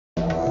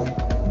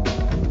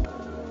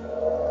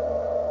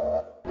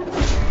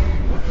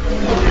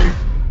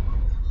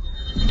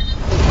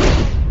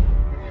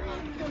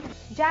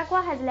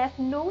Jaguar has left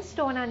no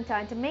stone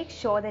unturned to make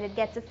sure that it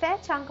gets a fair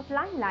chunk of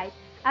limelight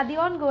at the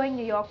ongoing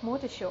New York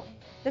Motor Show.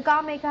 The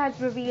carmaker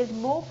has revealed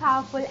more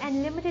powerful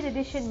and limited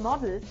edition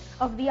models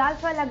of the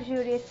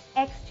ultra-luxurious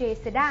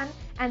XJ sedan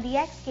and the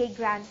XK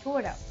Grand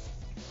Tourer.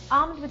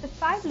 Armed with a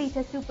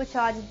 5-litre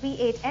supercharged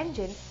V8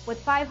 engine with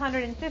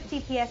 550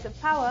 PS of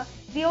power,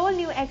 the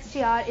all-new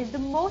XJR is the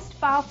most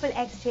powerful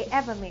XJ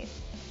ever made.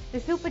 The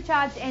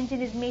supercharged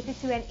engine is mated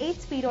to an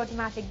 8-speed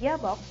automatic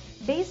gearbox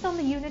based on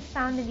the unit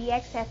found in the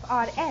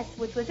XKR-S,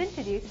 which was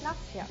introduced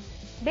last year.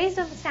 Based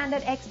on the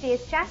standard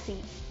XJ's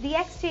chassis, the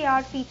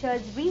XJR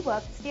features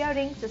reworked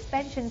steering,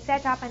 suspension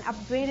setup and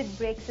upgraded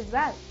brakes as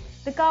well.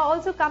 The car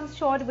also comes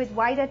shored with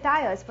wider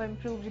tires for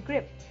improved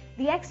grip.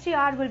 The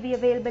XJR will be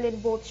available in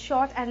both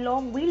short and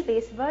long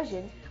wheelbase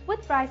versions,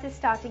 with prices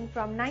starting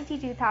from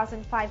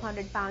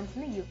 £92,500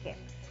 in the UK.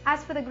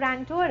 As for the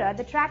Grand Tourer,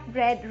 the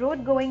track-bred,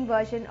 road-going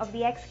version of the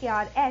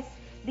XKR-S,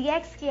 the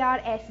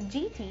XKR-S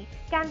GT,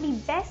 can be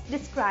best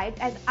described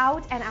as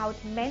out-and-out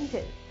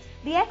mental.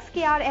 The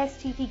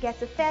XKR-S GT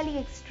gets a fairly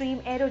extreme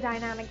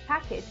aerodynamic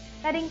package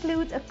that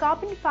includes a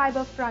carbon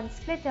fiber front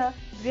splitter,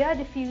 rear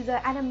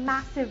diffuser and a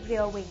massive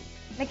rear wing.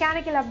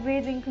 Mechanical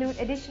upgrades include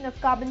addition of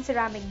carbon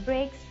ceramic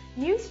brakes,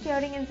 new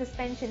steering and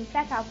suspension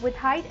setup with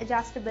height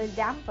adjustable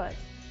dampers.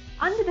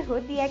 Under the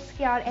hood, the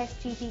XKR-S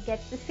GT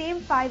gets the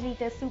same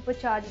 5-litre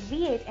supercharged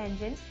V8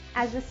 engine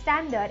as the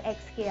standard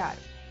XKR.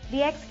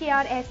 The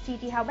XKR-S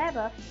GT,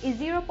 however, is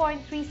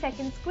 0.3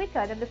 seconds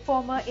quicker than the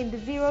former in the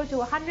 0 to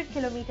 100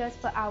 km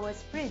per hour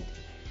sprint.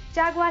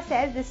 Jaguar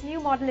says this new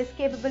model is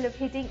capable of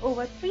hitting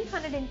over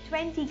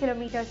 320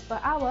 km per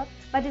hour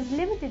but is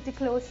limited to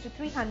close to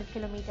 300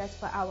 km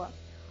per hour.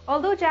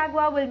 Although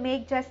Jaguar will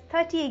make just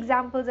 30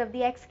 examples of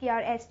the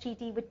XKR-S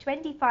GT with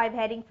 25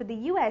 heading for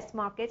the US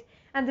market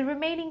and the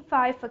remaining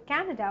 5 for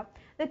Canada,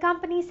 the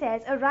company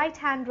says a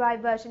right-hand drive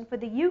version for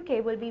the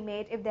UK will be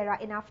made if there are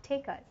enough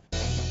takers.